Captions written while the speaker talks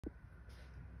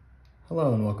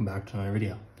Hello and welcome back to another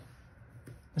video. In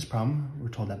this problem, we're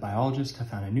told that biologists have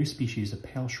found a new species of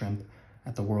pale shrimp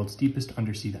at the world's deepest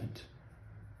undersea vent.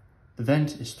 The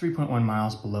vent is 3.1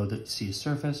 miles below the sea's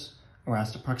surface, and we're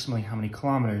asked approximately how many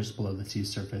kilometers below the sea's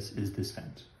surface is this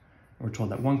vent. And we're told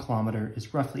that 1 kilometer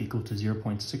is roughly equal to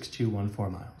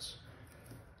 0.6214 miles.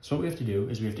 So what we have to do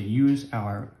is we have to use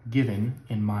our given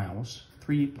in miles,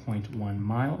 3.1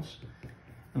 miles,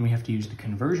 and we have to use the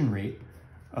conversion rate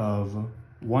of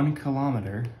 1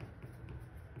 kilometer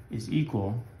is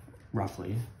equal,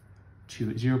 roughly, to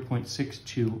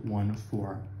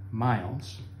 0.6214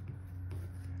 miles.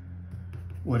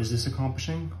 What is this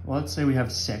accomplishing? Well, let's say we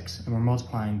have 6 and we're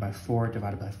multiplying by 4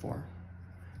 divided by 4.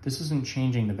 This isn't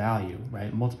changing the value,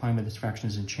 right? Multiplying by this fraction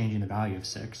isn't changing the value of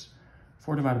 6.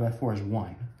 4 divided by 4 is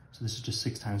 1, so this is just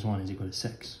 6 times 1 is equal to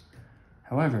 6.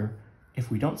 However, if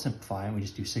we don't simplify and we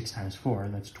just do 6 times 4,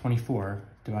 that's 24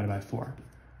 divided by 4.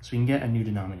 So we can get a new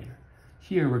denominator.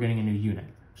 Here we're getting a new unit.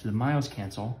 So the miles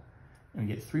cancel, and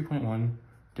we get 3.1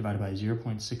 divided by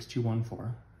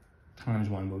 0.6214 times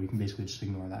 1, but we can basically just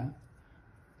ignore that.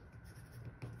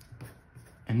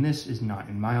 And this is not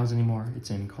in miles anymore,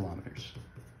 it's in kilometers.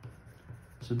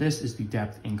 So this is the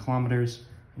depth in kilometers.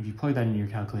 If you plug that into your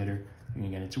calculator, you're gonna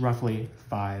get it's roughly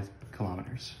 5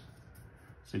 kilometers.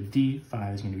 So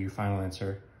D5 is gonna be your final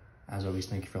answer. As always,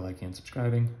 thank you for liking and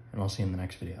subscribing, and I'll see you in the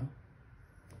next video.